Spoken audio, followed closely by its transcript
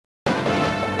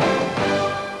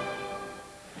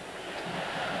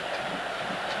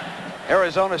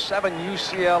Arizona 7,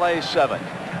 UCLA 7.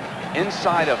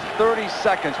 Inside of 30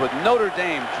 seconds with Notre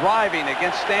Dame driving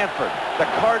against Stanford. The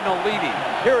Cardinal leading.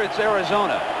 Here it's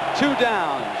Arizona. 2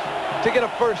 downs to get a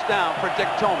first down for Dick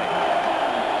Tomey.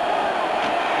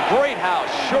 Great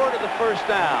house short of the first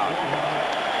down.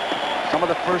 Some of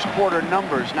the first quarter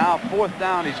numbers. Now 4th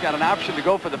down. He's got an option to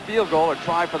go for the field goal or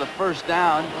try for the first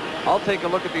down. I'll take a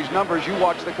look at these numbers. You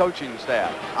watch the coaching staff.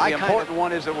 The important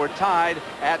one is that we're tied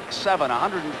at 7.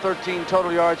 113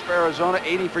 total yards for Arizona,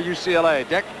 80 for UCLA.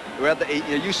 Dick? Well,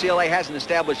 UCLA hasn't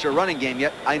established a running game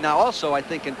yet. Now also, I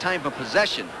think in time of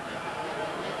possession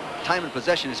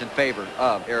is in favor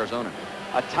of Arizona.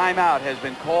 A timeout has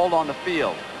been called on the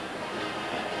field.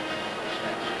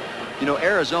 You know,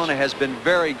 Arizona has been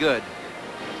very good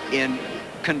in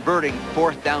converting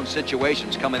 4th down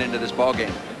situations coming into this ball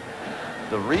game.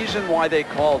 The reason why they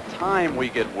called time, we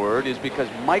get word, is because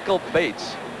Michael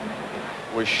Bates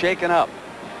was shaken up.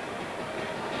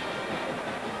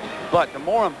 But the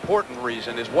more important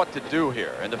reason is what to do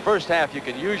here. In the first half, you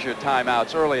can use your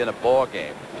timeouts early in a ball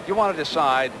game. You want to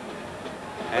decide.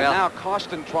 And now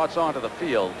Costin trots onto the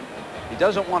field. He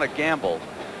doesn't want to gamble.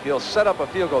 He'll set up a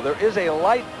field goal. There is a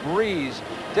light breeze.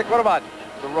 Dick, what about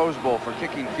the Rose Bowl for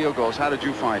kicking field goals? How did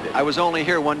you find it? I was only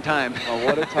here one time. Oh,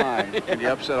 what a time. And you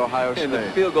upset Ohio State. And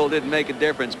the field goal didn't make a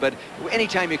difference. But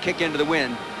anytime you kick into the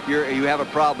wind, you have a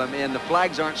problem. And the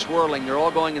flags aren't swirling. They're all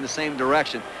going in the same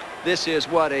direction. This is,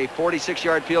 what, a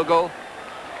 46-yard field goal?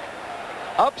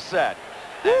 Upset.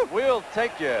 And we'll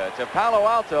take you to Palo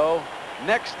Alto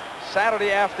next Saturday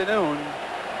afternoon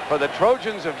for the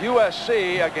Trojans of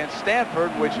USC against Stanford,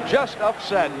 which just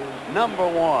upset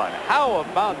 #1. How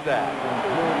about that?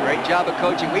 Great job of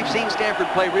coaching. We've seen Stanford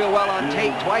play real well on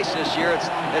tape twice this year. It's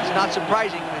not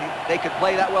surprising they could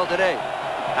play that well today.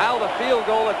 Now the field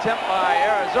goal attempt by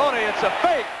Arizona. It's a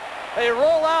fake. They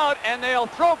roll out, and they'll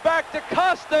throw back to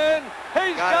Costin.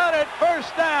 He's got it.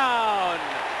 First down.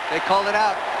 They called it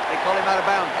out. They called him out of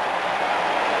bounds.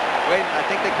 Wait, I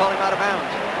think they called him out of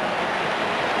bounds.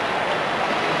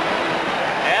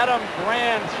 Adam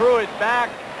Grand threw it back,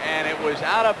 and it was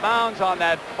out of bounds on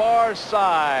that far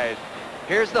side.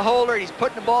 Here's the holder. He's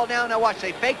putting the ball down. Now watch.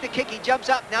 They fake the kick. He jumps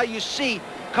up. Now you see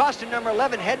Costin, number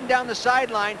 11, heading down the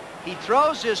sideline. He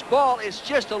throws this ball. It's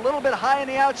just a little bit high on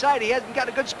the outside. He hasn't got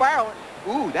a good spiral.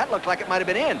 Ooh, that looked like it might have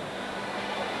been in.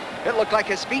 It looked like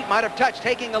his feet might have touched.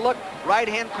 Taking a look,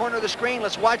 right-hand corner of the screen.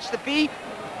 Let's watch the feet.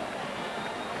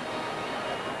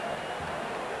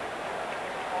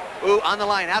 Ooh, on the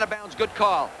line, out of bounds. Good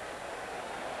call.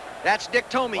 That's Dick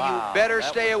Tomey. Wow, you better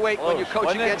stay awake when you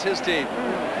coach against his team.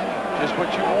 Just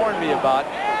what you warned me about.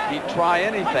 He'd try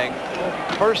anything.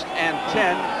 1st and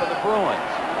 10 for the Bruins.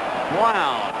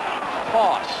 Brown.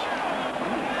 Toss.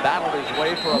 Battled his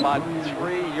way for about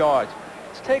 3 yards.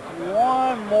 Let's take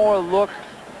one more look.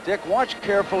 Dick, watch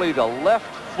carefully the left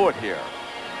foot here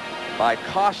by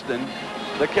Costin,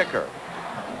 the kicker.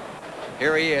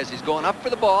 Here he is. He's going up for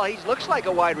the ball. He looks like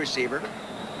a wide receiver.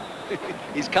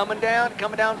 He's coming down,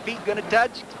 feet going to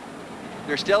touch.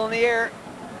 They're still in the air.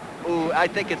 Ooh, I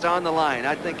think it's on the line.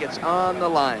 I think it's on the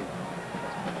line.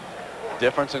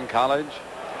 Difference in college?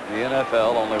 The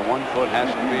NFL, only 1 foot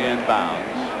has to be in bounds.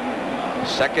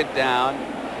 2nd down,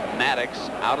 Maddox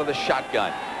out of the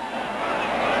shotgun.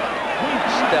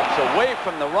 Steps away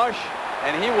from the rush,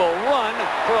 and he will run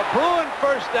for a Bruin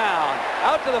first down.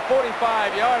 Out to the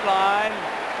 45-yard line.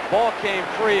 Ball came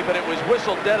free, but it was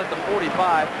whistled dead at the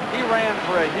 45. He ran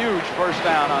for a huge first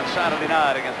down on Saturday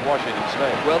night against Washington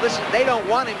State. Well, they don't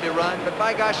want him to run, but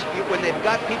by gosh, when they've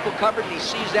got people covered and he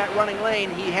sees that running lane,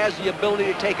 he has the ability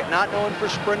to take it. Not known for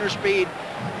sprinter speed,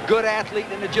 good athlete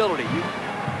and agility.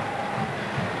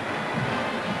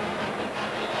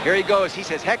 Here he goes. He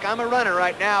says, heck, I'm a runner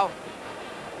right now.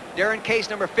 Darren Case,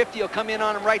 number 50, will come in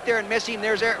on him right there and miss him.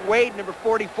 There's Eric Wade, number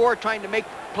 44, trying to make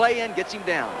play in, gets him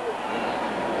down.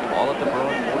 Ball at the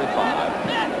Bruin 45.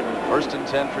 1st and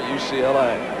 10 for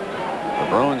UCLA. The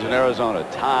Bruins in Arizona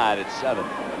tied at 7.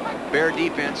 Bear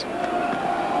defense.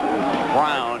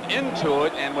 Brown into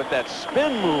it, and with that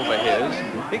spin move of his,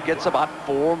 he gets about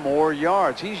 4 more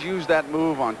yards. He's used that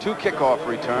move on 2 kickoff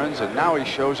returns, and now he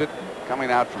shows it coming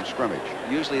out from scrimmage.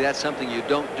 Usually that's something you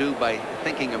don't do by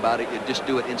thinking about it. You just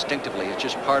do it instinctively. It's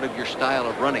just part of your style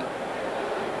of running.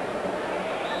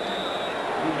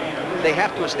 They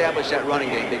have to establish that running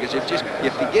game, because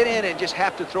if you get in and just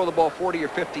have to throw the ball 40 or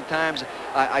 50 times,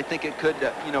 I think it could,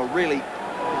 really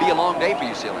be a long day for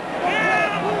UCLA.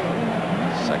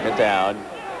 2nd down.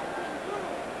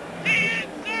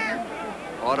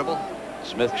 Audible.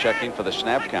 Smith checking for the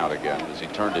snap count again as he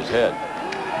turned his head.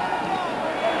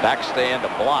 Backstand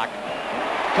to block.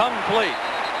 Complete.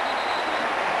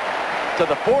 to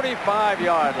the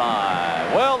 45-yard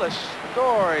line. Well, the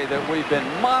story that we've been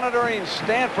monitoring,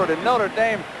 Stanford and Notre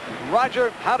Dame.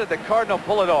 Roger, how did the Cardinal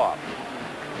pull it off?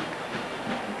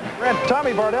 Grant,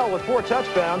 Tommy Vardell with 4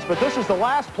 touchdowns, but this is the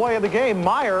last play of the game.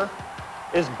 Meyer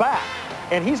is back,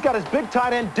 and he's got his big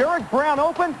tight end, Derek Brown,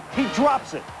 open. He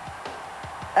drops it.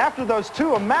 After those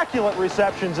 2 immaculate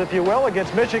receptions, if you will,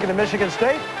 against Michigan and Michigan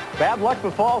State, bad luck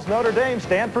befalls Notre Dame.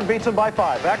 Stanford beats them by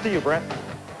 5. Back to you, Brent.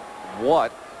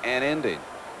 What an ending.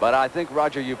 But I think,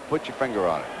 Roger, you put your finger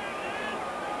on it.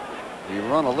 You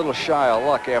run a little shy of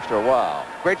luck after a while.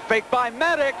 Great fake by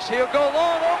Maddox. He'll go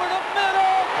long over the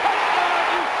middle. Touchdown,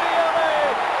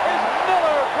 UCLA, as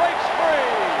Miller breaks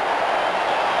free.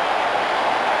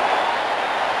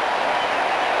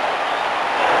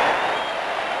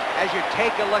 As you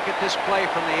take a look at this play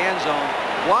from the end zone,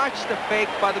 watch the fake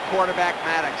by the quarterback,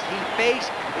 Maddox. He fakes,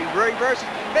 he reverses,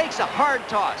 fakes a hard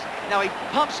toss. Now he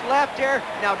pumps left there,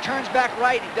 now turns back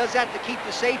right. He does that to keep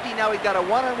the safety. Now he's got a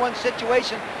one-on-one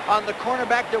situation on the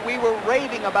cornerback that we were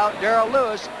raving about, Darrell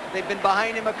Lewis. They've been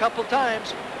behind him a couple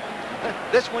times.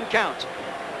 This one counts.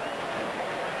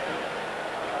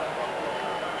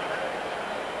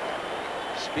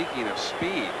 Speaking of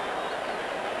speed,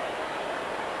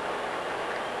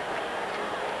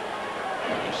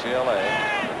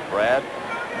 UCLA, Brad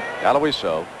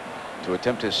Galoiso, to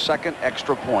attempt his second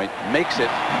extra point, makes it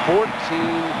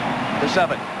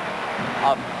 14-7.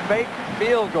 A fake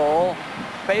field goal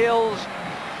fails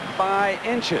by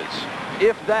inches,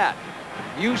 if that.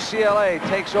 UCLA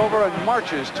takes over and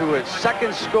marches to its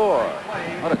second score.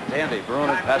 What a dandy,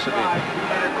 Bruin and Pasadena.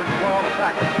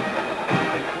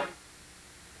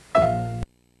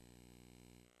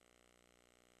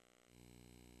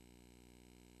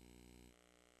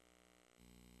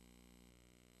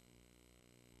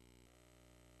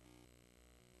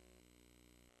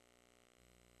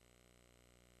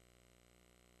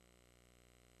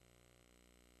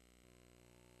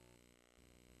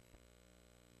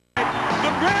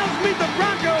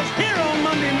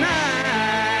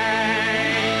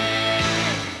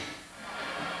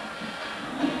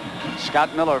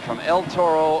 Scott Miller from El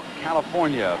Toro,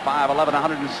 California, 5'11",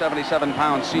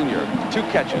 177-pound senior. 2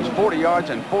 catches, 40 yards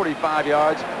and 45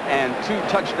 yards, and 2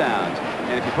 touchdowns.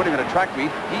 And if you put him in a track meet,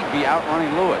 he'd be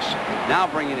outrunning Lewis. Now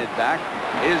bringing it back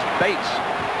is Bates.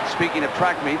 Speaking of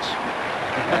track meets,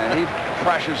 and he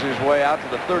crashes his way out to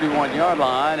the 31-yard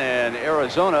line, and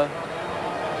Arizona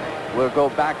will go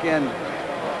back in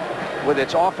with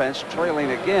its offense,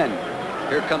 trailing again.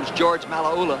 Here comes George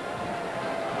Malaula.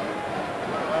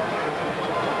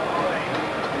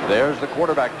 There's the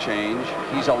quarterback change.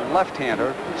 He's a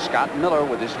left-hander. Scott Miller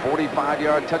with his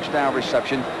 45-yard touchdown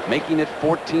reception, making it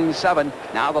 14-7.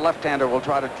 Now the left-hander will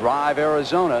try to drive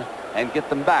Arizona and get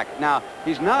them back. Now,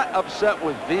 he's not upset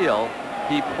with Veal.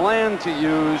 He planned to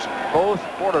use both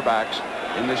quarterbacks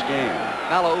in this game.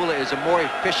 Malaula is a more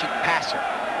efficient passer.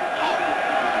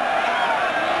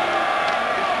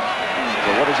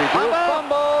 So what does he do?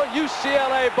 Fumble,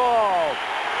 UCLA ball.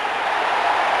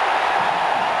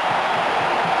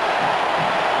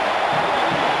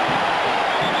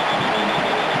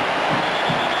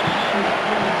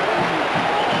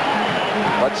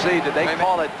 Let's see, did they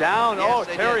call it down? Yes,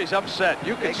 oh, Terry's upset.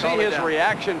 You can see his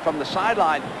reaction from the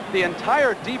sideline. The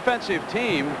entire defensive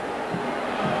team.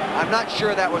 I'm not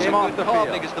sure that was a good call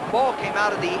because the ball came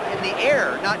out of in the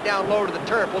air, not down low to the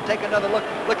turf. We'll take another look,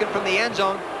 looking from the end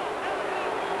zone.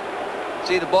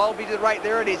 See, the ball be to the right.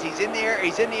 There it is. He's in the air.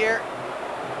 He's in the air.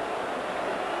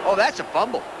 Oh, that's a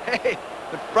fumble. Hey,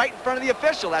 but right in front of the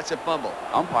official, that's a fumble.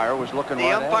 Umpire was looking right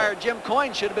at it. The umpire, Jim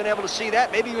Coyne, should have been able to see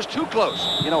that. Maybe he was too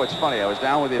close. You know, it's funny. I was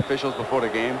down with the officials before the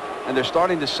game, and they're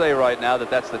starting to say right now that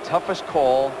that's the toughest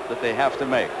call that they have to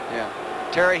make. Yeah.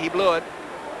 Terry, he blew it.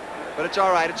 But it's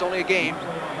all right. It's only a game.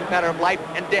 A matter of life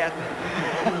and death.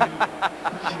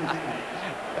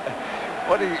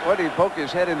 What did he poke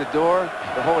his head in the door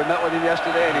before we met with him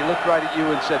yesterday, and he looked right at you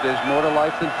and said, there's more to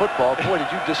life than football. Boy,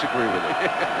 did you disagree with it.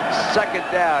 Second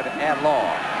down and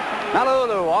long.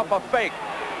 Malaulu off a fake.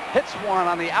 Hits one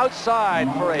on the outside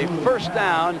for a first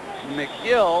down.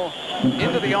 McGill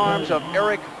into the arms of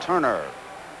Eric Turner.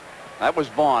 That was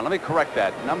Vaughn. Let me correct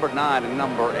that. Number 9 and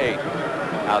number 8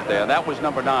 out there. That was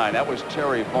number 9. That was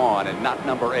Terry Vaughn and not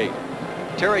number 8.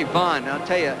 Terry Vaughn, I'll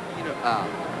tell you,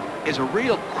 is a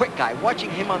real quick guy.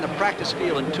 Watching him on the practice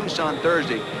field in Tucson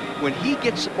Thursday, when he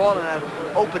gets the ball in an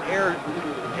open air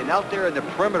and out there in the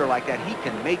perimeter like that, he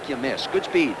can make you miss. Good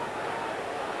speed.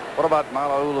 What about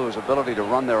Malaulu's ability to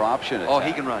run their option attack? Oh,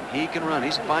 he can run. He can run.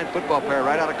 He's a fine football player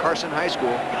right out of Carson High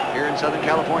School here in Southern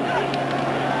California.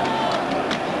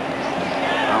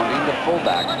 Rounding the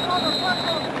fullback.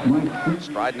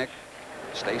 Stridnick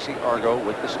Stacy Argo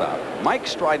with the stop. Mike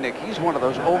Stridnick, he's one of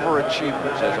those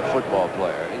overachievers as a football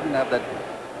player. He didn't have that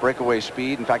breakaway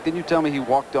speed. In fact, didn't you tell me he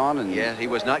walked on? And yeah, he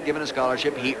was not given a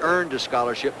scholarship. He earned a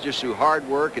scholarship just through hard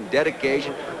work and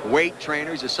dedication, weight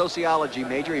trainer. He's a sociology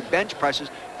major. He bench presses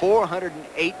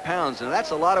 408 pounds. And that's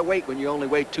a lot of weight when you only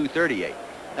weigh 238.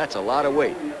 That's a lot of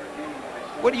weight.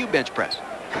 What do you bench press?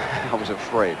 I was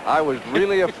afraid. I was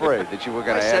really afraid that you were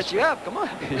going to ask. I set you up. Come on.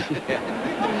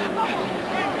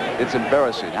 It's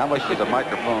embarrassing. How much does a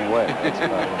microphone weigh? That's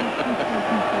about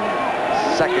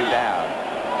it. Second down.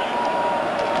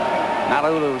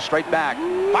 Malulu straight back.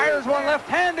 Fires one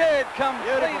left-handed.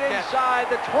 Complete inside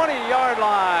the 20-yard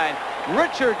line.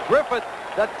 Richard Griffith,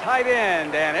 the tight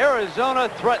end, and Arizona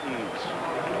threatens.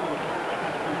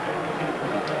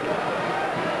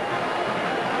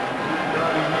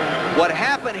 What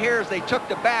happened here is they took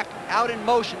the back out in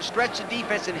motion, stretched the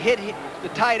defense, and hit the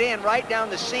tight end right down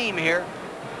the seam here.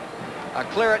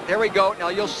 Clear it. There we go. Now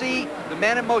you'll see the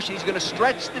man in motion. He's going to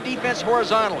stretch the defense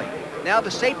horizontally. Now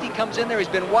the safety comes in there. He's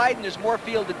been widened. There's more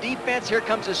field to defense. Here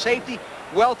comes the safety.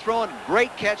 Well thrown.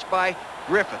 Great catch by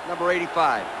Griffith, number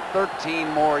 85. 13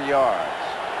 more yards.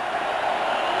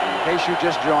 In case you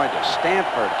just joined us,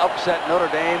 Stanford upset Notre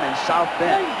Dame in South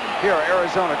Bend. Here,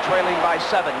 Arizona trailing by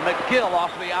 7. McGill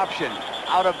off the option.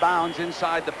 Out of bounds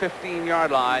inside the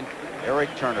 15-yard line. Eric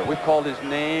Turner. We've called his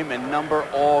name and number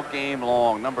all game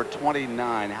long. Number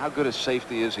 29. How good a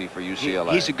safety is he for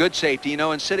UCLA? He's a good safety, you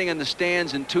know, and sitting in the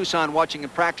stands in Tucson watching him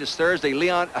practice Thursday,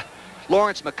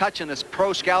 Lawrence McCutcheon, a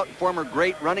pro scout, former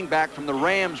great running back from the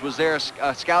Rams, was there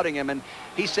scouting him, and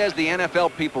he says the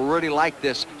NFL people really like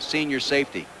this senior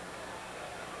safety.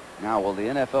 Now, will the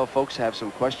NFL folks have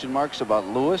some question marks about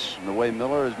Lewis and the way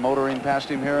Miller is motoring past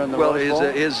him here in the Well, Rose Bowl?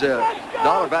 his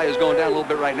dollar value is going down a little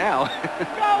bit right now.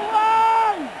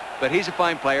 But he's a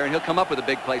fine player, and he'll come up with a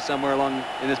big play somewhere along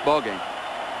in this ball game.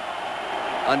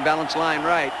 Unbalanced line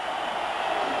right.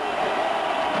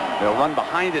 They'll run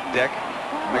behind it, Dick.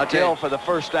 McGill for the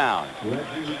first down.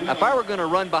 If I were going to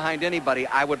run behind anybody,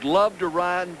 I would love to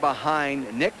run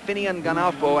behind Nick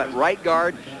Finian-Ganafo at right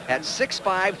guard at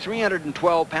 6'5",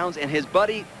 312 pounds, and his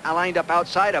buddy lined up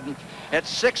outside of him at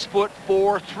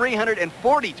 6'4",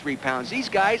 343 pounds. These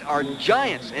guys are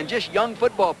giants and just young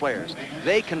football players.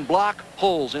 They can block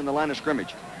holes in the line of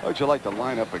scrimmage. How would you like to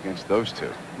line up against those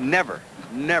two? Never,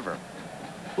 never.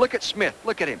 Look at Smith.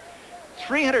 Look at him.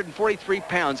 343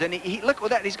 pounds, and he look at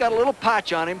that. He's got a little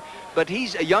patch on him, but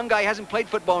he's a young guy. Hasn't played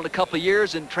football in a couple of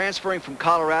years, and transferring from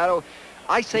Colorado.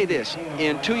 I say this: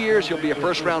 in 2 years, he'll be a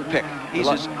first-round pick. He's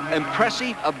as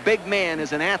impressive a big man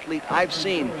as an athlete I've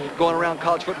seen going around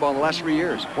college football in the last 3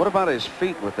 years. What about his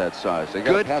feet with that size? They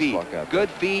got Good pass feet, block out there. good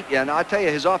feet, and I'll tell you,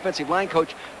 his offensive line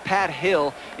coach, Pat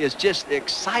Hill, is just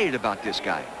excited about this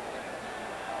guy.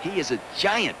 He is a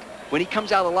giant. When he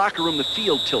comes out of the locker room, the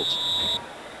field tilts.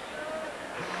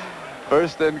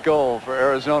 First and goal for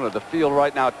Arizona. The field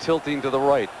right now tilting to the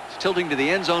right. It's tilting to the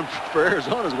end zone for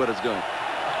Arizona is what it's doing.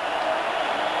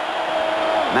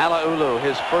 Malulu,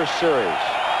 his first series.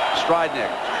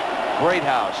 Stridnick,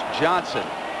 Greathouse, Johnson.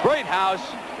 Greathouse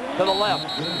to the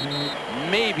left.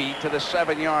 Maybe to the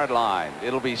 7-yard line.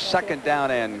 It'll be second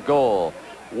down and goal.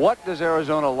 What does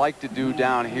Arizona like to do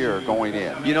down here going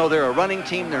in? You know, they're a running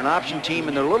team, they're an option team,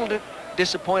 and they're a little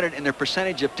disappointed in their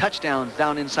percentage of touchdowns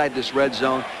down inside this red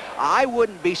zone. I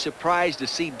wouldn't be surprised to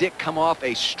see Dick come off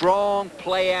a strong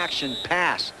play-action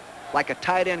pass, like a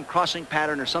tight end crossing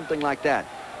pattern or something like that.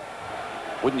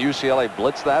 Wouldn't UCLA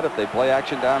blitz that if they play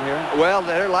action down here? Well,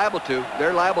 they're liable to.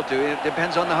 They're liable to. It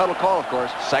depends on the huddle call, of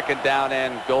course. Second down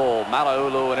and goal.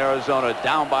 Malulu in Arizona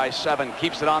down by 7.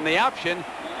 Keeps it on the option.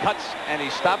 Cuts, and he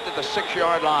stopped at the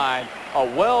 6-yard line. A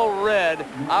well-read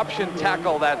option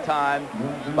tackle that time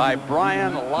by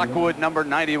Brian Lockwood, number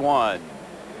 91.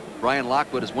 Brian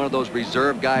Lockwood is one of those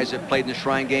reserve guys that played in the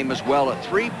Shrine game as well. A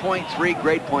 3.3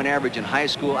 grade point average in high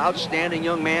school. Outstanding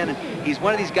young man. And he's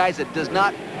one of these guys that does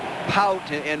not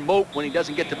pout and mope when he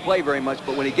doesn't get to play very much.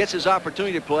 But when he gets his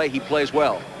opportunity to play, he plays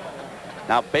well.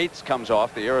 Now Bates comes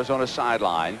off the Arizona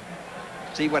sideline.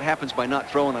 See what happens by not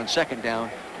throwing on second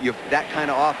down. That kind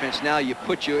of offense now, you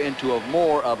put you into a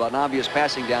more of an obvious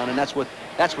passing down, and that's what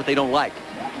they don't like.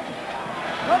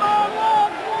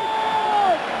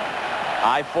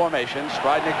 I formation.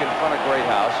 Stridnick in front of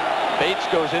Greathouse. Bates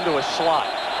goes into a slot.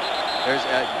 There's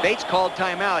Bates called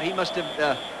timeout. He must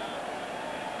have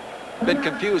been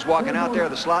confused walking out there.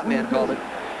 The slot man called it.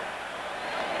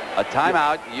 A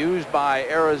timeout used by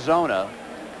Arizona.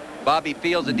 Bobby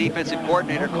Fields, the defensive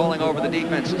coordinator, calling over the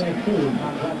defenses.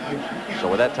 So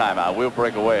with that timeout, we'll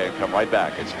break away and come right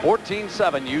back. It's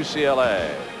 14-7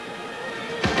 UCLA.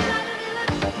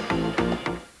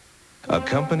 A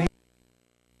company.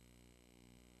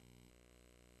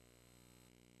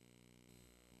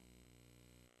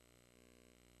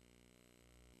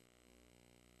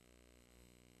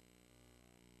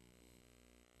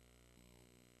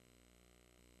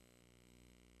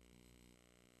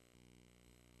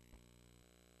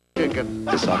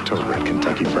 This October at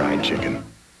Kentucky Fried Chicken.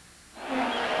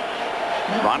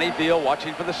 Ronnie Beal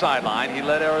watching for the sideline. He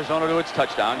led Arizona to its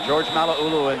touchdown. George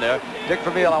Mala'ulu in there. Dick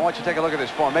Vermeil, I want you to take a look at this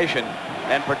formation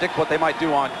and predict what they might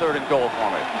do on 3rd and goal for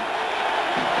me.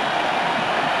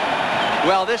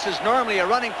 Well, this is normally a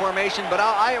running formation, but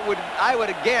I would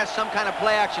have guessed some kind of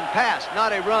play action pass,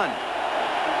 not a run.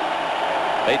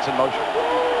 Bates in motion.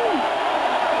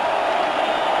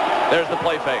 There's the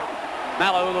play fake.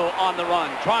 Mala'ulu on the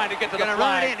run, trying to get to the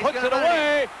flag, puts it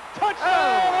away.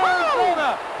 Touchdown,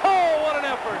 Arizona! Oh, what an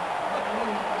effort!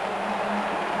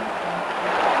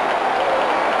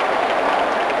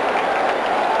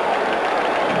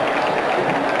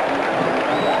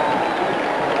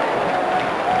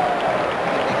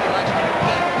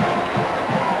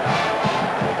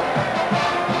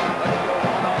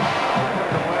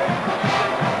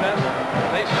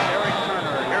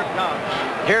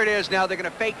 Here it is now. They're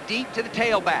going to fake deep to the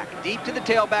tailback. Deep to the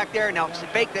tailback there. Now it's a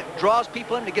fake that draws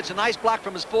people in. He gets a nice block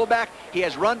from his fullback. He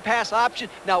has run-pass option.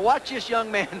 Now watch this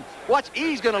young man. Watch.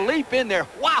 He's going to leap in there.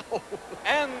 Wow.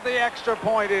 And the extra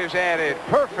point is added.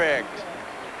 Perfect.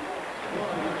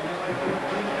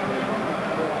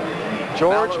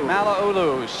 George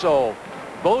Mala'ulu. So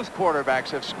both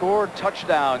quarterbacks have scored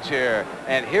touchdowns here.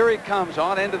 And here he comes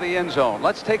on into the end zone.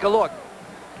 Let's take a look.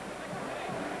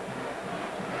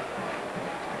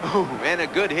 Ooh, and a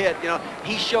good hit. You know,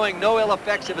 he's showing no ill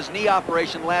effects of his knee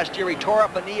operation last year. He tore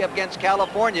up a knee against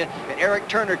California, and Eric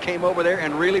Turner came over there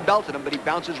and really belted him, but he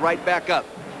bounces right back up.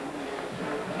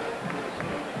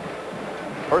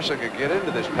 Person could get into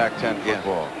this Pac-10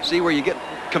 football. Yeah. See where you get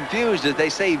confused is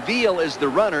they say Veal is the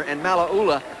runner and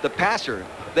Mala'ulu the passer.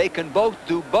 They can both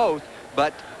do both,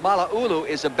 but Mala'ulu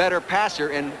is a better passer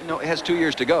and has 2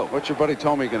 years to go. What's your buddy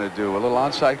Tommy going to do? A little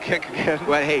onside kick again?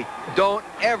 Well, hey, don't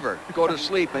ever go to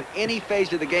sleep in any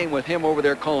phase of the game with him over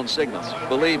there calling signals.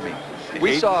 Believe me.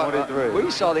 We saw the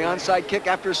onside kick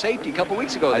after a safety a couple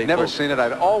weeks ago. I'd never seen it.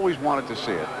 I'd always wanted to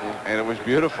see it, and it was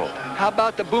beautiful. How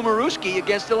about the Boomerooski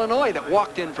against Illinois that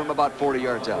walked in from about 40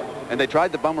 yards out? And they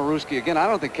tried the Boomerooski again. I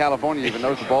don't think California even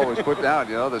knows the ball was put down.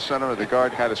 You know, the center of the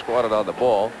guard kind of squatted on the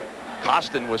ball.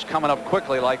 Costin was coming up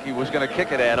quickly like he was going to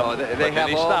kick it at him, but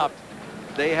he stopped.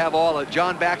 They have all.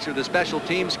 John Baxter, the special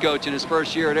teams coach in his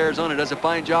first year at Arizona, does a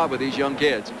fine job with these young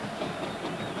kids.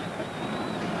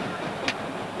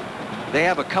 They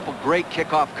have a couple great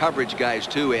kickoff coverage guys,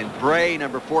 too, and Bray,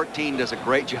 number 14, does a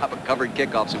great job of covering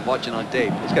kickoffs and watching on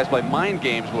tape. These guys play mind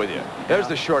games with you. There's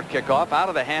the short kickoff out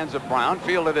of the hands of Brown,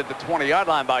 fielded at the 20-yard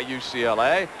line by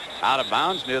UCLA, out of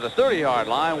bounds near the 30-yard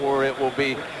line where it will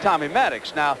be Tommy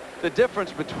Maddox. Now, the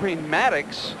difference between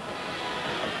Maddox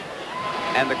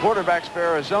and the quarterbacks for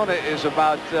Arizona is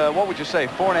about, what would you say,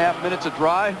 4.5 minutes of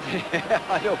drive? Yeah,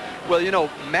 I know. Well,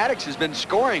 Maddox has been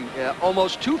scoring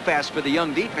almost too fast for the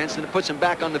young defense, and it puts him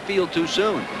back on the field too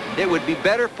soon. It would be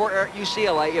better for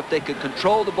UCLA if they could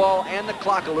control the ball and the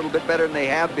clock a little bit better than they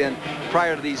have been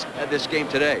prior to this game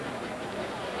today.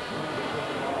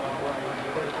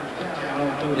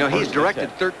 He's directed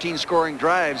 13 scoring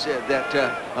drives that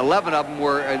 11 of them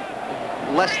were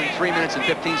less than 3 minutes and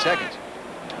 15 seconds.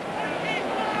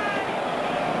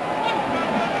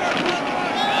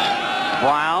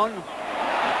 Brown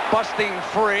busting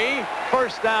free.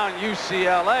 First down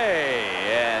UCLA.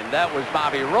 And that was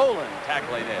Bobby Rowland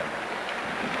tackling him.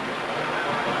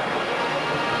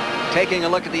 Taking a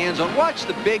look at the end zone. Watch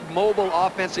the big mobile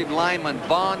offensive lineman,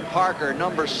 Vaughn Parker,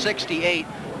 number 68,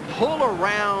 pull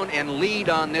around and lead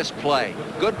on this play.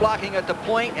 Good blocking at the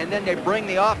point, and then they bring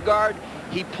the off guard.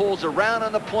 He pulls around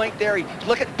on the point there.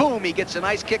 Boom, he gets a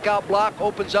nice kick out block,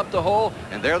 opens up the hole,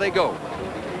 and there they go.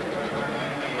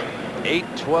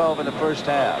 8-12 in the first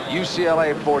half.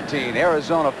 UCLA 14,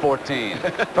 Arizona 14.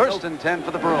 First and 10 for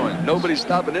the Bruins. Nobody's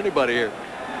stopping anybody here.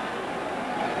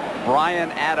 Brian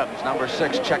Adams, number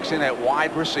 6, checks in at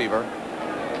wide receiver.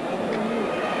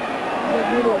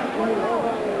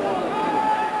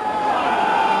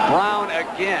 Brown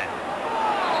again.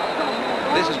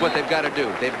 This is what they've got to do.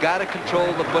 They've got to control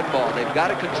the football. They've got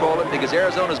to control it because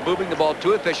Arizona's moving the ball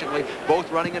too efficiently,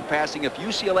 both running and passing. If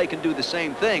UCLA can do the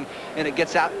same thing and it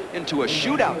gets out into a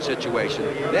shootout situation,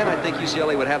 then I think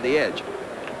UCLA would have the edge.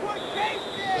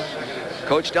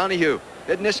 Coach Donahue,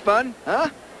 isn't this fun, huh?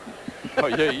 Oh,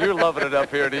 yeah, you're loving it up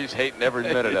here, and he's hating every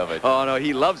minute of it. Oh, no,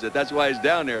 he loves it. That's why he's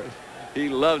down there. He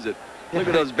loves it. Look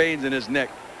at those veins in his neck.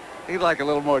 He'd like a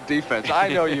little more defense. I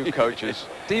know you coaches.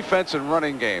 Defense and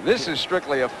running game. This is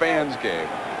strictly a fans game.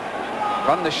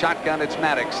 From the shotgun, it's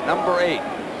Maddox, number 8.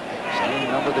 Same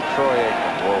number that Troy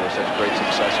Aikman wore with such great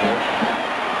success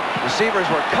here. Receivers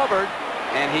were covered,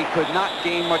 and he could not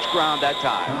gain much ground that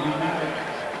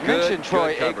time. Mentioned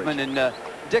Troy Aikman, and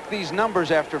Dick, these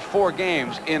numbers after 4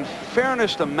 games. In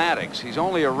fairness to Maddox, he's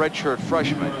only a redshirt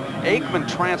freshman. Aikman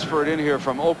transferred in here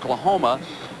from Oklahoma,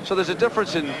 so there's a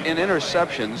difference in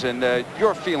interceptions. And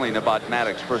your feeling about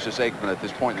Maddox versus Aikman at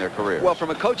this point in their career? Well, from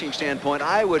a coaching standpoint,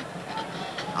 I would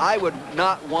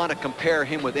not want to compare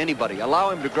him with anybody. Allow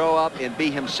him to grow up and be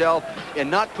himself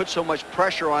and not put so much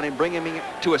pressure on him, bring him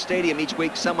to a stadium each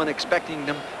week, someone expecting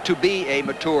him to be a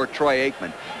mature Troy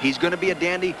Aikman. He's going to be a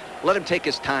dandy. Let him take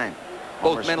his time,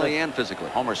 both mentally and physically.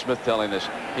 Homer Smith telling us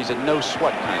he's a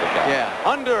no-sweat kind of guy. Yeah.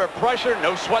 Under pressure,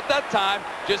 no sweat that time.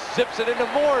 Just zips it into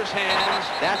Moore's hands.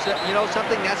 That's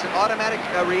something. That's an automatic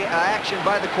reaction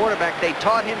by the quarterback. They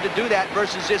taught him to do that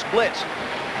versus this blitz.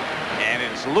 And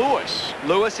it's Lewis.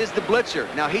 Lewis is the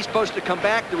blitzer. Now he's supposed to come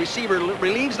back. The receiver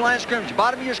relieves the line of scrimmage.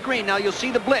 Bottom of your screen. Now you'll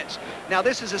see the blitz. Now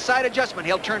this is a side adjustment.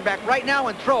 He'll turn back right now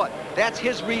and throw it. That's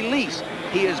his release.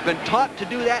 He has been taught to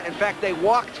do that. In fact, they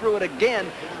walked through it again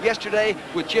yesterday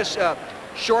with just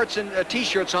shorts and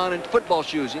T-shirts on and football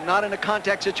shoes, not in a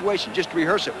contact situation. Just to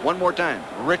rehearse it one more time.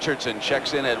 Richardson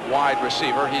checks in at wide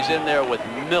receiver. He's in there with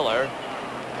Miller.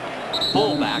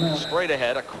 Fullback straight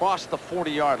ahead across the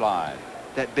 40-yard line.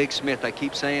 That Big Smith, I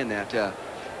keep saying that,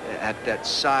 at that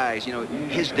size,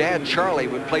 his dad, Charlie,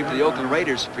 would play for the Oakland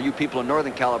Raiders, for you people in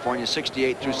Northern California,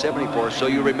 68 through 74, so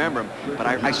you remember him. But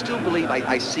I still believe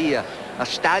I see a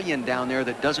stallion down there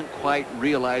that doesn't quite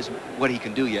realize what he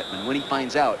can do yet. And when he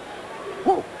finds out,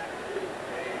 whoa.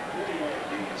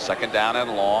 Second down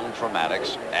and long for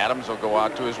Maddox. Adams will go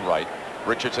out to his right.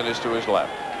 Richardson is to his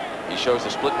left. He shows the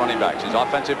split running backs. His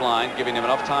offensive line giving him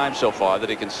enough time so far that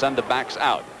he can send the backs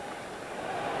out.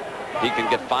 He can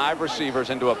get 5 receivers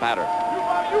into a pattern.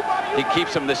 He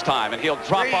keeps them this time, and he'll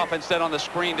drop off instead on the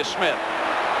screen to Smith.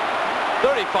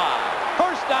 35.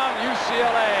 First down,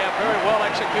 UCLA. A very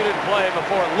well-executed play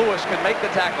before Lewis can make the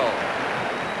tackle.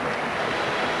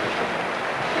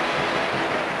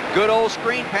 Good old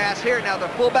screen pass here. Now the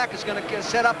fullback is going to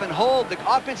set up and hold. The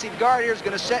offensive guard here is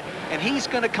going to set, and he's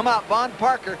going to come out, Von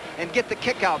Parker, and get the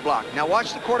kick-out block. Now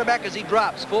watch the quarterback as he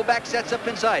drops. Fullback sets up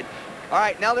inside. All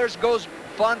right, now goes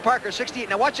Von Parker, 68.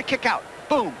 Now watch the kick out.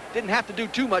 Boom. Didn't have to do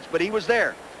too much, but he was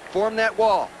there. Formed that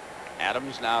wall.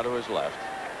 Adams now to his left.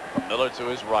 Miller to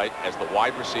his right as the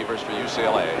wide receivers for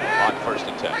UCLA on 1st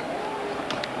and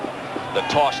 10. The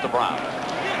toss to Brown.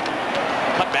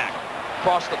 Cut back.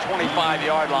 Across the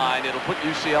 25-yard line. It'll put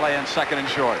UCLA in 2nd and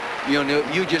short.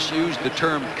 You just used the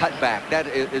term cutback. That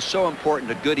is so important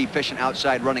to good, efficient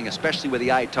outside running, especially with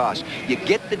the eye toss. You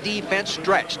get the defense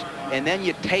stretched, and then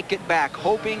you take it back,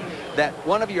 hoping that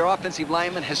one of your offensive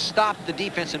linemen has stopped the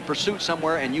defense in pursuit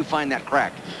somewhere, and you find that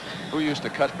crack. Who used to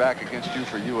cut back against you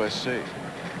for USC?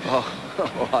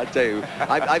 Oh, I'll tell you,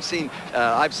 I've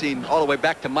seen all the way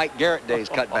back to Mike Garrett days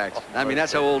cutbacks. I mean,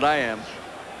 that's how old I am.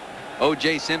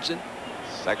 O.J. Simpson.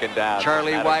 Second down.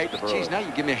 Charlie White. Geez, now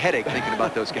you give me a headache thinking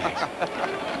about those guys.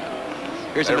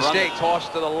 Here's a mistake. Toss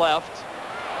to the left.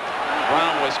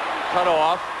 Brown was cut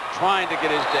off, trying to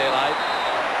get his daylight.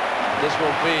 This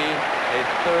will be a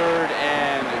 3rd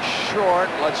and short.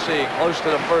 Let's see, close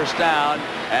to the 1st down,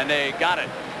 and they got it.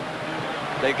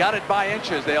 They got it by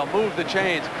inches. They'll move the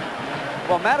chains.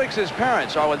 Well, Maddox's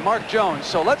parents are with Mark Jones,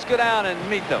 so let's go down and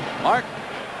meet them. Mark?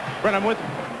 Brent, I'm with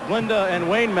Glenda and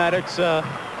Wayne Maddox.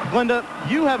 Glenda,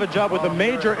 you have a job with a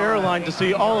major airline to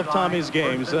see all of Tommy's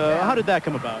games. How did that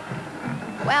come about?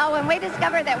 Well, when we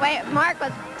discovered that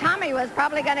Tommy was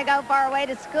probably going to go far away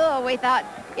to school, we thought,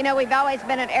 we've always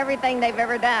been at everything they've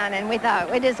ever done, and we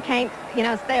thought we just can't,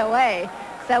 stay away.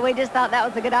 So we just thought that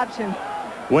was a good option.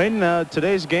 Wayne,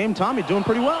 today's game, Tommy doing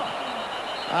pretty well.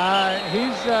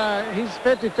 He's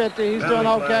 50-50. He's doing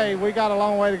okay. We got a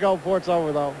long way to go before it's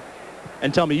over, though.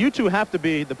 And tell me, you two have to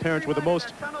be the parents with the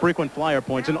most frequent flyer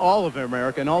points in all of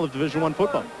America and all of Division I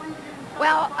football.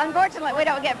 Well, unfortunately, we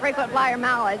don't get frequent flyer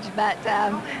mileage, but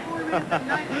that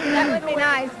would be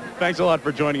nice. Thanks a lot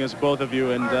for joining us, both of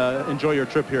you, and enjoy your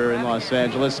trip here in Los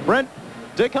Angeles. Brent,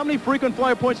 Dick, how many frequent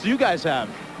flyer points do you guys have?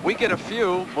 We get a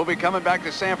few. We'll be coming back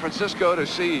to San Francisco to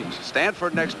see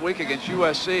Stanford next week against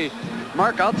USC.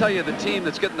 Mark, I'll tell you the team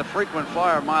that's getting the frequent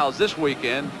flyer miles this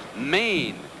weekend,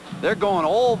 Maine. They're going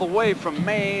all the way from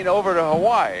Maine over to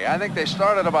Hawaii. I think they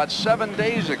started about 7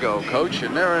 days ago, Coach,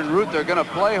 and they're en route. They're going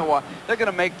to play Hawaii. They're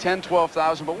going to make 10,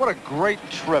 12,000, but what a great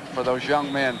trip for those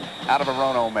young men out of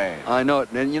Orono, Maine. I know it,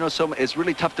 and you know, it's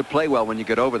really tough to play well when you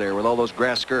get over there with all those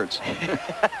grass skirts.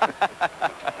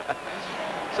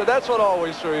 So that's what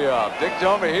always threw you off. Dick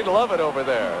told me he'd love it over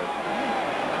there.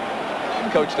 He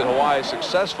coached at Hawaii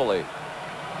successfully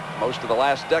most of the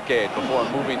last decade before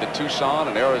moving to Tucson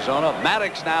and Arizona.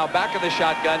 Maddox now back in the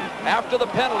shotgun after the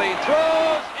penalty.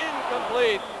 Throws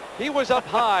incomplete. He was up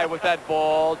high with that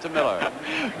ball to Miller.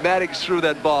 Maddox threw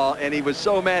that ball, and he was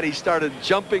so mad he started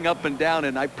jumping up and down,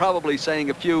 and probably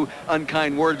saying a few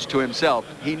unkind words to himself.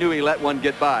 He knew he let one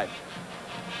get by.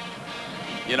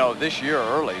 You know, this year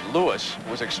early, Lewis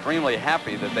was extremely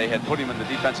happy that they had put him in the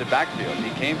defensive backfield. He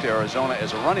came to Arizona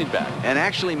as a running back. And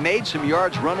actually made some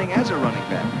yards running as a running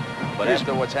back. But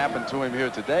after what's happened to him here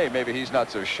today, maybe he's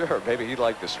not so sure. Maybe he'd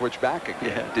like to switch back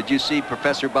again. Yeah. Did you see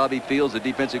Professor Bobby Fields, the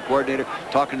defensive coordinator,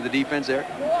 talking to the defense there?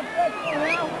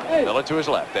 Miller to his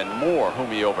left, and Moore,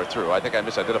 whom he overthrew. I think I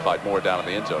misidentified Moore down in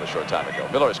the end zone a short time ago.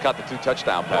 Miller has caught the 2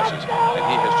 touchdown passes, and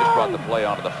he has just brought the play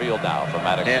onto the field now for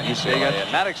Maddox and UCLA.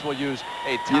 And Maddox will use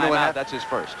a timeout. That's his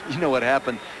first. You know what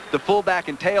happened? The fullback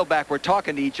and tailback were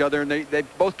talking to each other, and they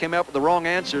both came up with the wrong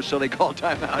answer, so they called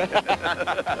timeout.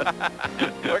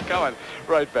 We're coming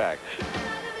right back.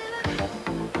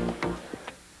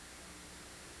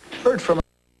 Heard from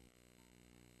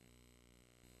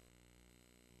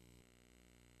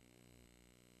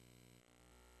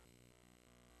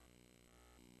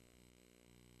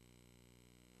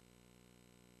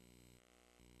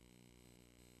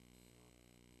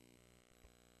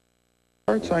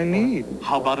I need.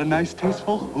 How about a nice,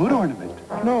 tasteful hood ornament?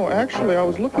 No, actually, I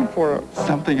was looking for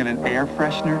Something in an air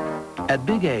freshener? At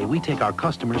Big A, we take our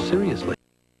customers seriously.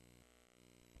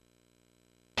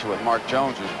 With Mark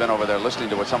Jones, who's been over there listening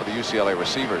to what some of the UCLA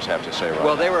receivers have to say right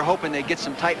Well, now. they were hoping they'd get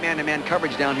some tight man-to-man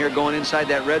coverage down here going inside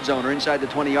that red zone or inside the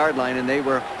 20-yard line, and they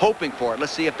were hoping for it.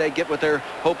 Let's see if they get what they're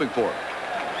hoping for.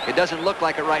 It doesn't look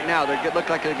like it right now. They look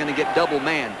like they're going to get double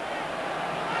man.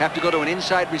 Have to go to an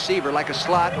inside receiver like a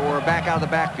slot or back out of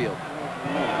the backfield.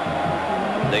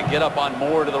 They get up on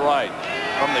Moore to the right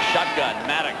from the shotgun.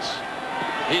 Maddox,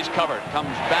 he's covered, comes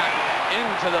back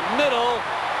into the middle.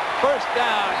 First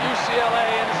down, UCLA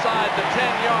inside the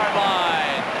 10-yard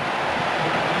line.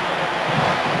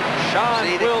 Sean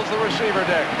Wills, the receiver,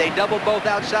 Dick. They doubled both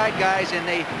outside guys, and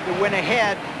they went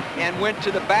ahead and went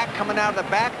to the back coming out of the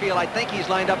backfield. I think he's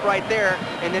lined up right there,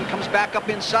 and then comes back up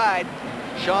inside.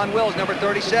 Sean Wills, number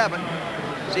 37.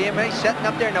 See him? He's setting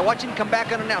up there. Now watch him come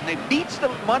back unannounced. He beats the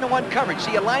one-on-one coverage.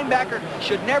 See, a linebacker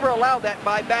should never allow that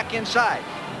by back inside.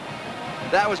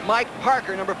 That was Mike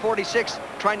Parker, number 46,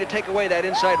 trying to take away that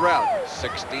inside route.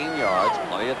 16 yards,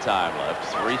 plenty of time left.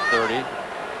 3:30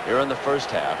 here in the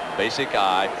first half. Basic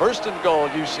eye. First and goal,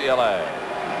 UCLA.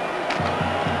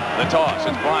 The toss,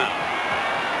 it's Brown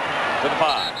to the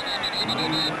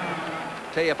 5.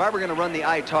 Tell you, if I were going to run the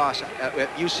eye toss at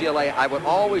UCLA, I would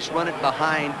always run it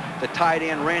behind the tight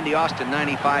end, Randy Austin,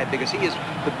 95, because he is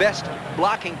the best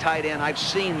blocking tight end I've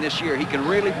seen this year. He can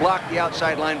really block the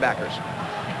outside linebackers.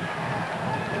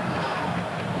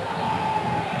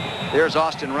 There's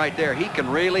Austin right there. He can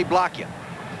really block you.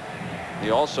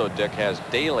 He also, Dick, has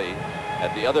Daly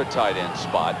at the other tight end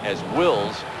spot as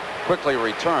Wills quickly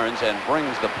returns and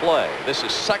brings the play. This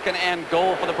is second and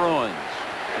goal for the Bruins.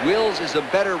 Wills is a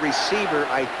better receiver,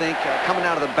 I think, coming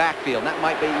out of the backfield. That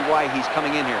might be why he's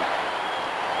coming in here.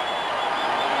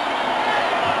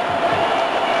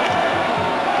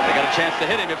 They got a chance to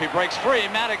hit him if he breaks free.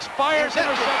 Maddox fires,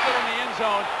 intercepted in the end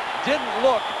zone. Didn't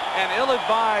look, an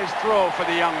ill-advised throw for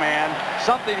the young man.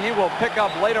 Something he will pick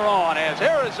up later on as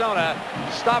Arizona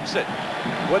stops it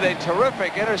with a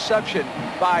terrific interception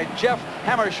by Jeff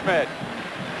Hammerschmidt.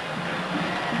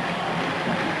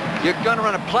 You're going to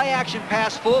run a play-action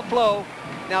pass, full flow.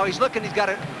 Now he's looking, he's got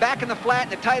it back in the flat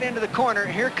and the tight end of the corner.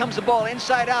 Here comes the ball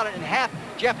inside out, and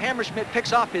Jeff Hammerschmidt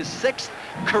picks off his 6th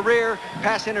career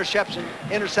pass interception.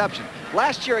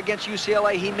 Last year against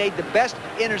UCLA, he made the best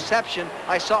interception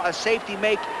I saw a safety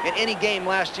make in any game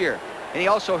last year. And he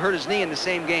also hurt his knee in the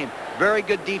same game. Very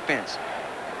good defense.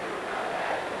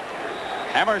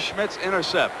 Hammerschmidt's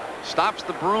intercept stops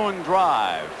the Bruin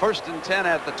drive. First and 10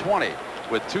 at the 20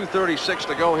 with 2:36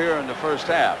 to go here in the first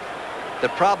half. The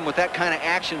problem with that kind of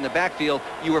action in the backfield,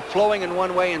 you were flowing in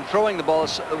one way and throwing the ball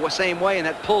the same way, and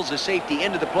that pulls the safety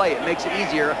into the play. It makes it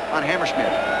easier on Hammerschmidt.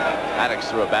 Maddox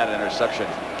threw a bad interception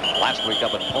last week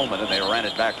up in Pullman, and they ran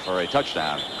it back for a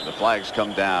touchdown. The flags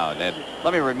come down. And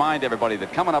let me remind everybody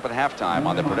that coming up at halftime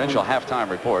on the Prudential Halftime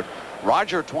Report,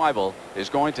 Roger Twyble is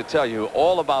going to tell you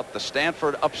all about the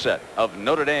Stanford upset of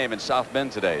Notre Dame in South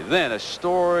Bend today. Then a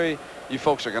story you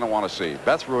folks are going to want to see.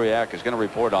 Beth Ruiak is going to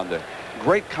report on the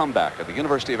great comeback of the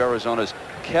University of Arizona's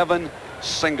Kevin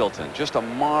Singleton. Just a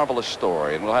marvelous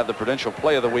story. And we'll have the Prudential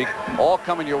Play of the Week all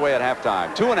coming your way at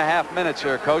halftime. 2.5 minutes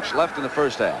here, Coach, left in the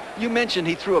first half. You mentioned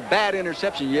he threw a bad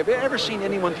interception. Have you ever seen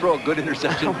anyone throw a good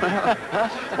interception?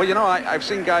 Well, you know, I've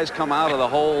seen guys come out of the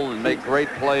hole and make great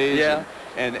plays. Yeah.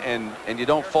 And you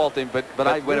don't fault him, but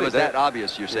when it was that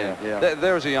obvious, you're saying. Yeah.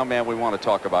 There's a young man we want to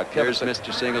talk about. There's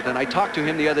Mr. Singleton. I talked to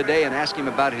him the other day and asked him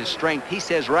about his strength. He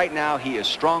says right now he is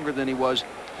stronger than he was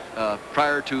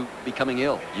prior to becoming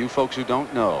ill. You folks who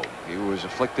don't know, he was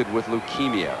afflicted with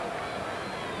leukemia,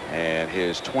 and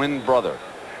his twin brother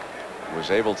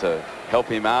was able to help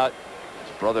him out.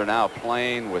 His brother now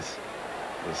playing with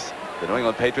the New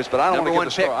England Patriots, but I don't want to give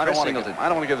the story. I don't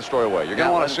want to give the story away. You're going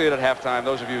to want to see it at halftime.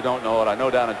 Those of you who don't know it, I know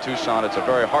down in Tucson, it's a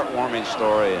very heartwarming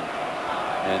story,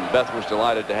 and Beth was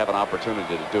delighted to have an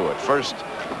opportunity to do it. First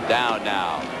down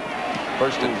now.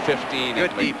 First and 15.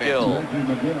 Good defense.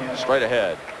 McGill straight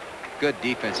ahead. Good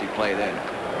defensive play then.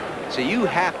 So you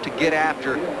have to get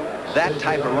after that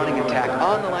type of running attack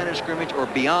on the line of scrimmage or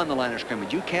beyond the line of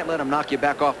scrimmage. You can't let them knock you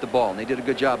back off the ball, and they did a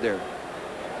good job there.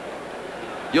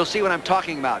 You'll see what I'm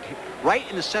talking about. Right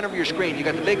in the center of your screen, you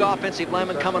got the big offensive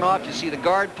lineman coming off. You see the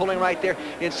guard pulling right there.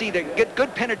 And see the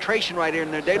good penetration right here.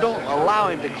 And they don't allow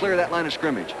him to clear that line of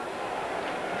scrimmage.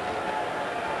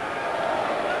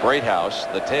 Greathouse,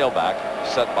 the tailback,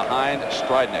 set behind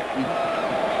Stridnick.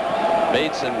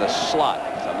 Bates in the slot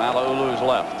to Malaulu's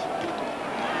left.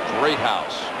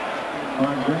 Greathouse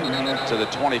to the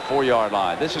 24-yard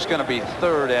line. This is going to be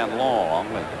 3rd and long.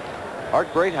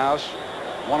 Art Greathouse,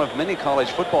 one of many college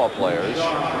football players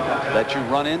that you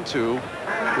run into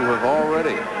who have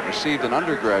already received an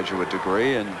undergraduate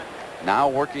degree and now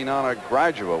working on a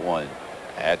graduate one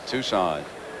at Tucson.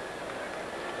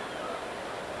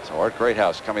 So Art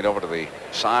Greathouse coming over to the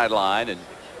sideline, and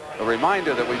a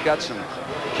reminder that we've got some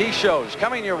key shows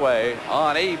coming your way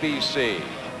on ABC.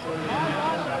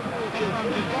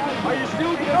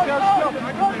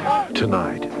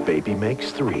 Tonight, baby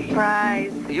makes 3.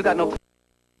 Surprise. You got no...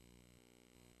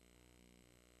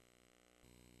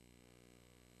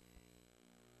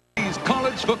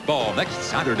 College football next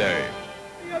Saturday.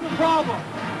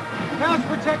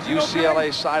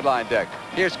 UCLA sideline deck.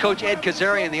 Here's Coach Ed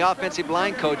Kazarian, the offensive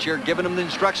line coach here, giving them the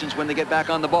instructions when they get back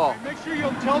on the ball. Make sure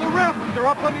you'll tell the ref if they're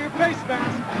up under your face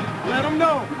mask. Let them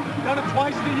know. Done it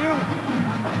twice to you.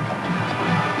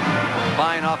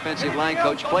 Fine offensive line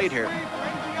coach played here.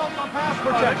 Pass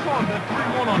protection. They called that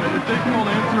 3-1 on it. If they called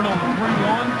answered on the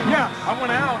 3-1, yes. I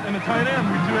went out in the tight end.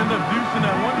 We do end up deucing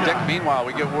that one guy. Dick, meanwhile,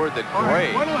 we get word that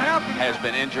Gray has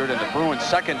been injured in the Bruins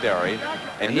secondary,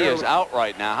 and he is out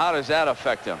right now. How does that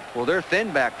affect him? Well, they're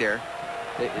thin back there.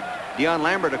 Deion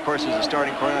Lambert, of course, is the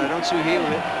starting corner. I don't see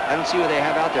who they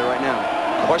have out there right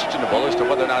now. Questionable as to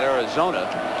whether or not Arizona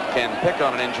can pick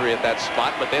on an injury at that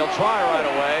spot, but they'll try right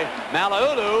away.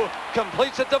 Malaulu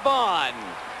completes it to Vaughn.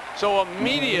 So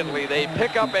immediately they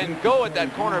pick up and go at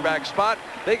that cornerback spot.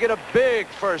 They get a big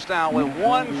first down with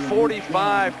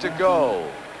 1:45 to go.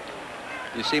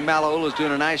 You see Malaulu's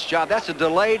doing a nice job. That's a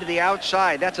delay to the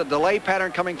outside. That's a delay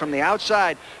pattern coming from the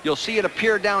outside. You'll see it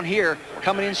appear down here,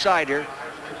 coming inside here.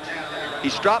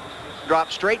 He's dropped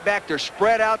straight back. They're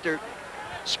spread out. They're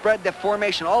spread the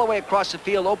formation all the way across the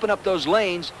field, open up those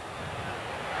lanes.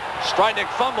 Stridnick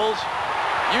fumbles.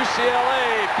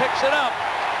 UCLA picks it up.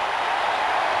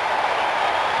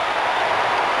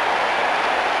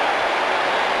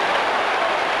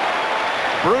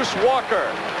 Bruce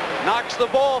Walker knocks the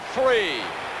ball free,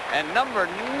 and number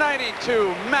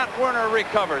 92, Matt Werner,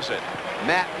 recovers it.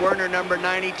 Matt Werner, number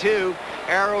 92,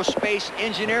 aerospace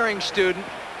engineering student.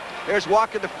 There's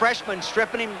Walker, the freshman,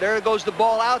 stripping him. There goes the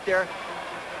ball out there.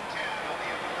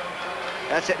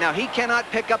 That's it. Now, he cannot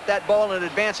pick up that ball and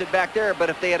advance it back there,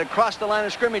 but if they had crossed the line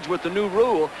of scrimmage with the new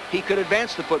rule, he could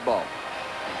advance the football.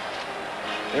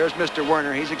 There's Mr.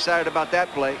 Werner. He's excited about that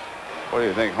play. What do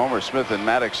you think? Homer Smith and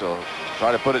Maddox will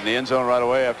try to put it in the end zone right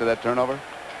away after that turnover?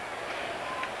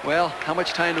 Well, how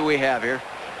much time do we have here?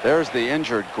 There's the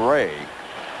injured Gray,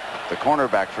 the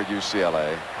cornerback for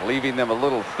UCLA, leaving them a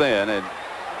little thin, and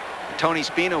Tony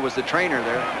Spina was the trainer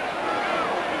there.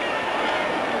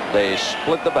 They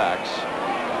split the backs.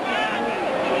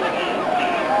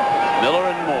 Miller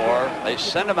and Moore, they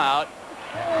send him out.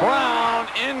 Brown,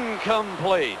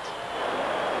 incomplete.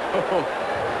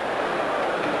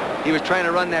 He was trying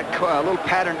to run that little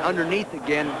pattern underneath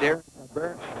again there.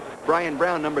 Brian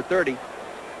Brown, number 30.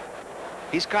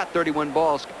 He's caught 31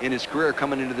 balls in his career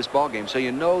coming into this ball game, so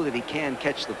you know that he can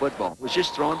catch the football. It was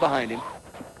just thrown behind him.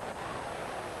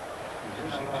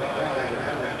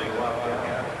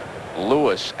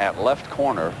 Lewis at left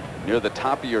corner near the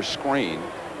top of your screen,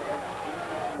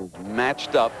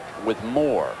 matched up with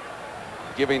Moore,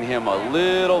 giving him a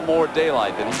little more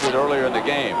daylight than he did earlier in the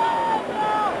game.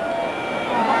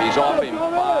 He's off him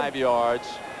 5 yards.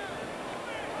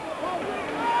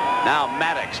 Now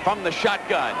Maddox from the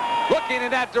shotgun, looking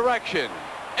in that direction.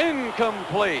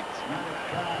 Incomplete.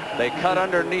 They cut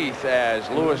underneath as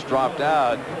Lewis dropped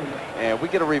out, and we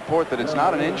get a report that it's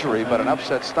not an injury but an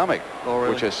upset stomach,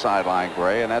 which is sidelined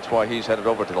Gray, and that's why he's headed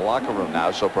over to the locker room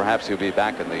now, so perhaps he'll be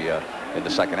back in the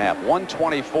second half.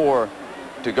 1:24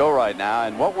 to go right now,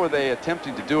 and what were they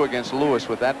attempting to do against Lewis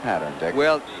with that pattern, Dick?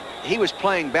 Well, he was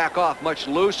playing back off much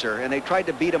looser, and they tried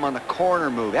to beat him on the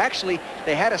corner move. Actually,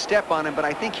 they had a step on him, but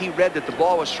I think he read that the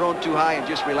ball was thrown too high and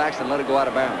just relaxed and let it go out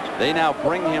of bounds. They now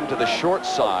bring him to the short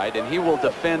side, and he will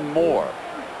defend Moore.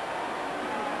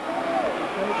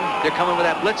 They're coming with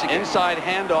that blitz again. Inside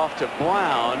handoff to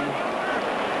Brown.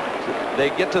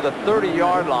 They get to the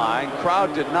 30-yard line.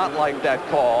 Crowd did not like that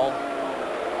call.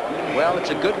 Well, it's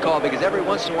a good call because every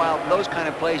once in a while, those kind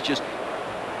of plays just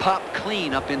pop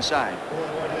clean up inside.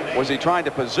 Was he trying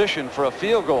to position for a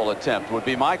field goal attempt would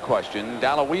be my question.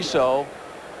 Dalowiso,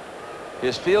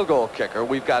 his field goal kicker.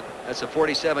 We've got... That's a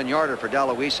 47-yarder for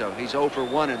Dalowiso. He's 0 for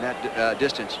 1 in that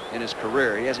distance in his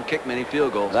career. He hasn't kicked many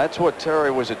field goals. That's what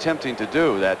Terry was attempting to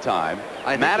do that time.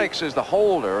 Maddox is the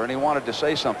holder, and he wanted to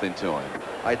say something to him.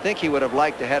 I think he would have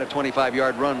liked to have a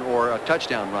 25-yard run or a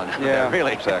touchdown run. Yeah,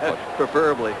 really. Exactly.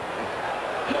 Preferably.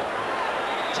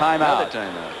 Timeout.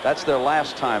 That's their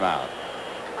last timeout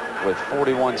with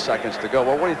 41 seconds to go.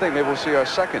 Well, what do you think? Maybe we'll see our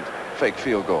second fake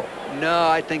field goal. No,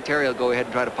 I think Terry will go ahead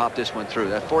and try to pop this one through.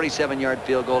 That 47-yard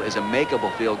field goal is a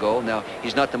makeable field goal. Now,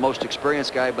 he's not the most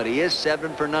experienced guy, but he is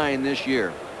 7 for 9 this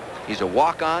year. He's a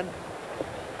walk-on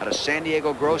out of San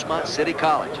Diego Grossmont City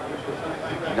College.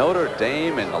 Notre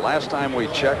Dame, and the last time we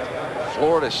checked,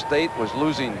 Florida State was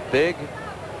losing big.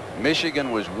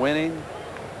 Michigan was winning.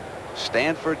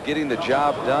 Stanford getting the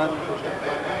job done.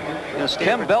 You know,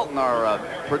 Kim Belton, our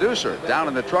producer down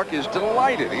in the truck, is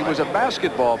delighted. He was a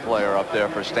basketball player up there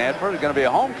for Stanford. It's going to be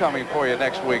a homecoming for you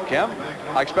next week, Kim.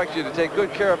 I expect you to take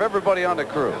good care of everybody on the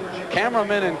crew,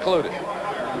 cameramen included.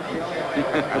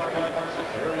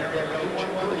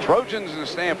 Trojans and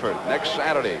Stanford next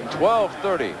Saturday,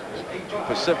 12:30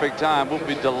 Pacific time. We'll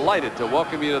be delighted to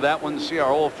welcome you to that one. See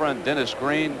our old friend Dennis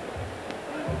Green.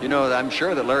 You know, I'm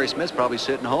sure that Larry Smith's probably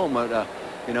sitting home,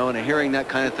 you know, and hearing that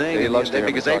kind of thing. He loves to hear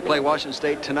because they play Washington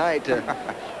State tonight. They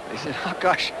said, oh,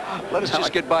 gosh, let us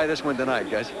just get by this one tonight,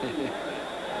 guys.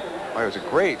 Well, it was a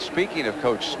great, speaking of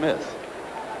Coach Smith,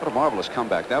 what a marvelous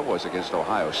comeback that was against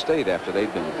Ohio State after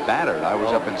they'd been battered. I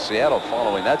was up in Seattle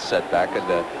following that setback, and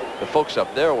the folks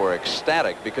up there were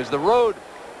ecstatic because the road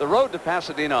to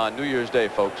Pasadena on New Year's Day,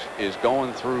 folks, is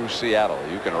going through Seattle.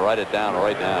 You can write it down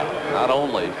right now. Not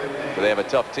only do they have a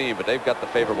tough team, but they've got the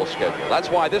favorable schedule. That's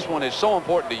why this one is so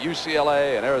important to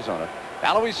UCLA and Arizona.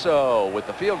 Dalowiso with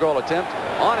the field goal attempt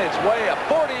on its way, a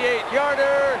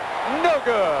 48-yarder, no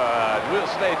good. We'll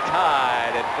stay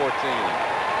tied at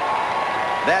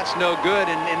 14. That's no good,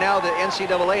 and now the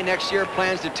NCAA next year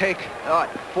plans to take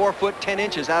 4 foot 10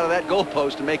 inches out of that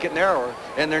goalpost to make it narrower,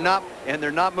 and they're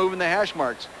not moving the hash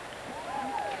marks.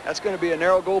 That's going to be a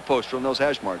narrow goalpost from those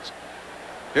hash marks.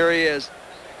 Here he is.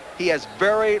 He has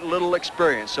very little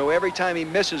experience, so every time he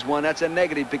misses one, that's a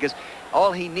negative because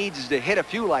all he needs is to hit a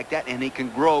few like that, and he can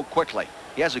grow quickly.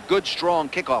 He has a good, strong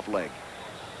kickoff leg.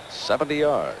 70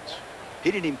 yards.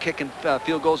 He didn't even kick in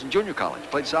field goals in junior college.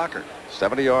 Played soccer.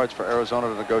 70 yards for Arizona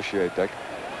to negotiate, Dick.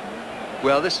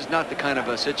 Well, this is not the kind of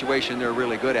a situation they're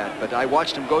really good at, but I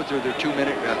watched them go through their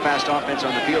 2-minute fast offense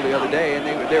on the field the other day,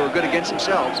 and they were good against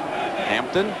themselves.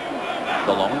 Hampton,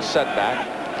 the lone setback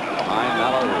behind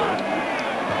Mallory.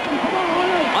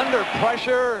 Under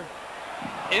pressure,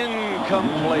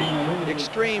 incomplete.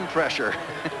 Extreme pressure.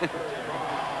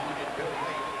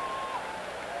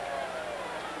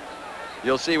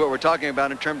 You'll see what we're talking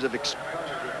about in terms of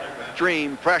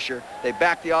extreme pressure. They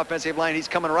back the offensive line. He's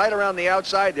coming right around the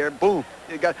outside there. Boom.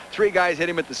 You got 3 guys hit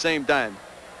him at the same time.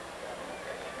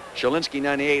 Shalinsky,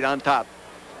 98, on top.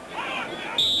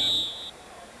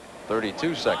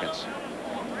 32 seconds.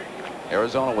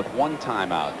 Arizona with 1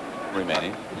 timeout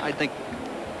remaining. I think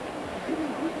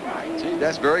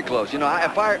that's very close. You know,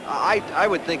 if I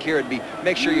would think here it'd be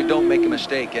make sure you don't make a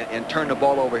mistake and turn the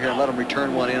ball over here and let them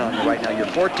return one in on you right now. You're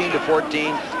 14 to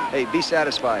 14. Hey, be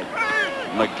satisfied.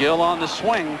 McGill on the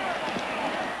swing.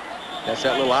 That's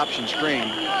that little option screen.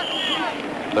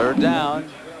 Third down.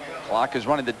 Clock is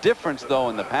running. The difference, though,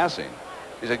 in the passing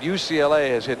is that UCLA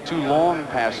has hit 2 long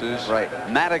passes. Right.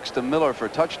 Maddox to Miller for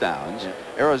touchdowns. Yeah.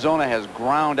 Arizona has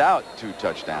ground out 2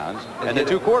 touchdowns, and the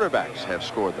 2 quarterbacks have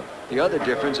scored them. The other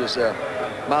difference is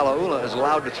Malaula is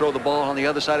allowed to throw the ball on the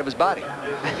other side of his body.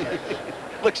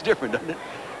 Looks different, doesn't it?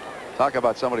 Talk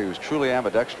about somebody who's truly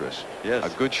ambidextrous. Yes.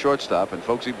 A good shortstop, and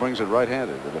folks, he brings it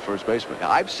right-handed to the first baseman. Now,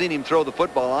 I've seen him throw the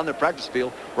football on the practice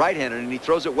field right-handed, and he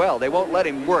throws it well. They won't let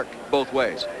him work both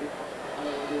ways.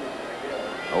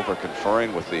 Over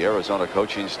conferring with the Arizona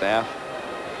coaching staff.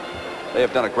 They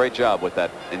have done a great job with that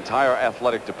entire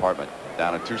athletic department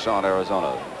down in Tucson,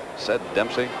 Arizona. Said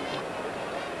Dempsey,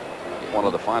 one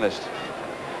of the finest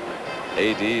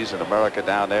ADs in America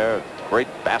down there. Great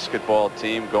basketball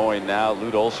team going now.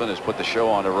 Lute Olson has put the show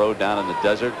on the road down in the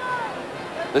desert.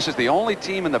 This is the only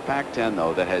team in the Pac-10,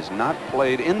 though, that has not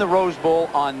played in the Rose Bowl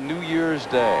on New Year's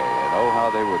Day. And oh, how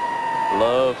they would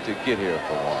love to get here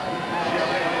for one.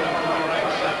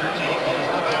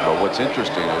 But what's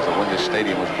interesting is that when this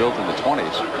stadium was built in the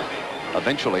 20s,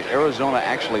 eventually Arizona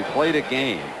actually played a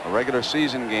game, a regular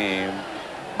season game,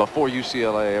 before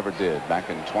UCLA ever did, back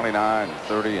in 29,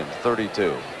 30, and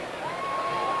 32.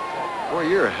 Boy,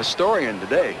 you're a historian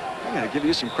today. I'm going to give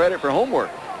you some credit for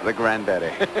homework. The granddaddy.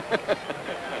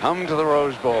 Come to the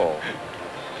Rose Bowl.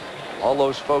 All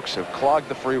those folks have clogged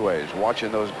the freeways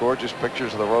watching those gorgeous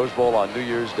pictures of the Rose Bowl on New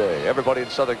Year's Day. Everybody in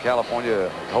Southern California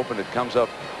hoping it comes up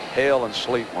hail and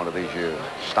sleet one of these years.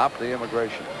 Stop the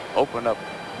immigration. Open up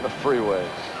the freeways.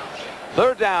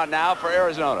 Third down now for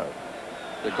Arizona.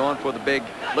 They're going for the big,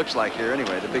 looks like here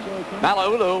anyway, the big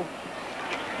Malaulu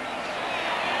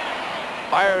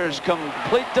fires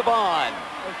complete to Bond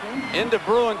into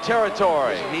Bruin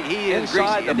territory. He is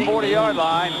inside greasy, the 40-yard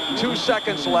line. 2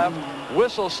 seconds left.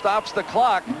 Whistle stops the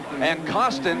clock, and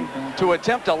Costin to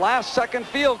attempt a last-second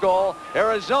field goal.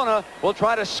 Arizona will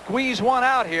try to squeeze one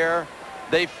out here.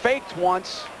 They faked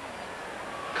once.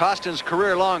 Costin's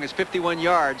career long is 51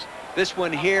 yards. This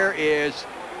one here is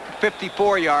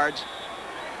 54 yards.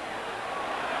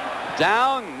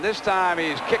 Down. This time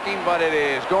he's kicking, but it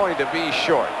is going to be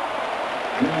short.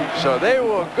 So they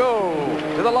will go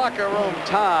to the locker room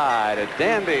tied at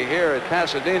Danby here at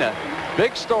Pasadena.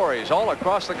 Big stories all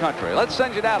across the country. Let's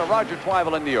send you down to Roger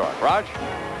Twyville in New York. Raj?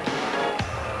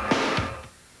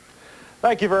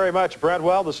 Thank you very much, Brent.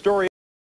 Well, the story